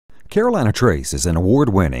Carolina Trace is an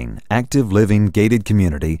award-winning, active living gated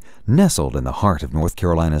community nestled in the heart of North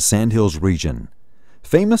Carolina's Sandhills region,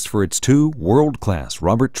 famous for its two world-class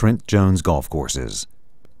Robert Trent Jones golf courses.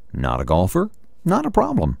 Not a golfer? Not a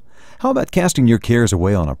problem. How about casting your cares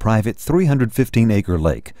away on a private 315-acre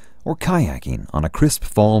lake or kayaking on a crisp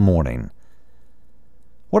fall morning?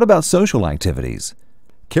 What about social activities?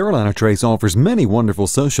 Carolina Trace offers many wonderful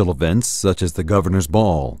social events such as the Governor's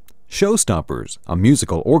Ball, Showstoppers, a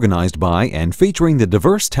musical organized by and featuring the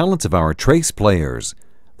diverse talents of our Trace players,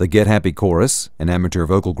 the Get Happy Chorus, an amateur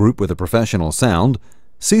vocal group with a professional sound,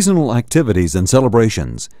 seasonal activities and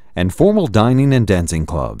celebrations, and formal dining and dancing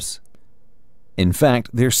clubs. In fact,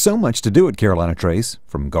 there's so much to do at Carolina Trace,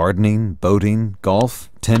 from gardening, boating, golf,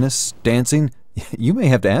 tennis, dancing, you may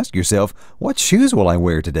have to ask yourself, what shoes will I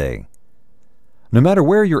wear today? No matter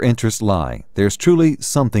where your interests lie, there's truly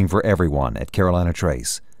something for everyone at Carolina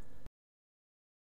Trace.